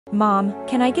Mom,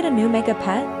 can I get a new mega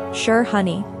pet? Sure,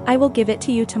 honey. I will give it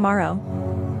to you tomorrow.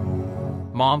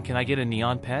 Mom, can I get a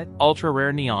neon pet? Ultra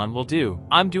rare neon will do.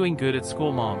 I'm doing good at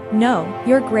school, Mom. No,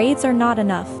 your grades are not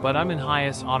enough. But I'm in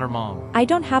highest honor, Mom. I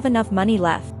don't have enough money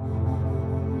left.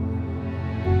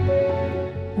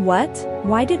 What?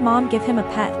 Why did Mom give him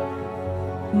a pet?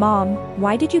 Mom,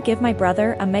 why did you give my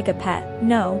brother a mega pet?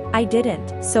 No, I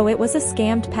didn't. So it was a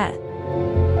scammed pet.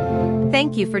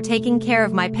 Thank you for taking care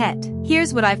of my pet.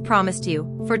 Here's what I've promised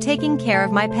you for taking care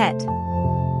of my pet.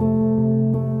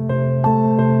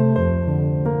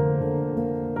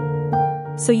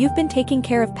 So you've been taking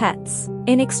care of pets.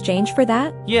 In exchange for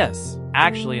that? Yes.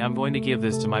 Actually, I'm going to give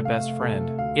this to my best friend.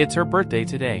 It's her birthday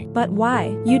today. But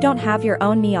why? You don't have your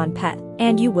own neon pet,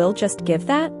 and you will just give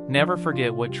that? Never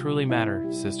forget what truly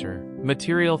matters, sister.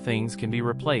 Material things can be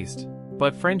replaced,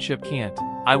 but friendship can't.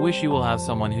 I wish you will have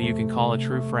someone who you can call a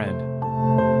true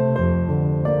friend.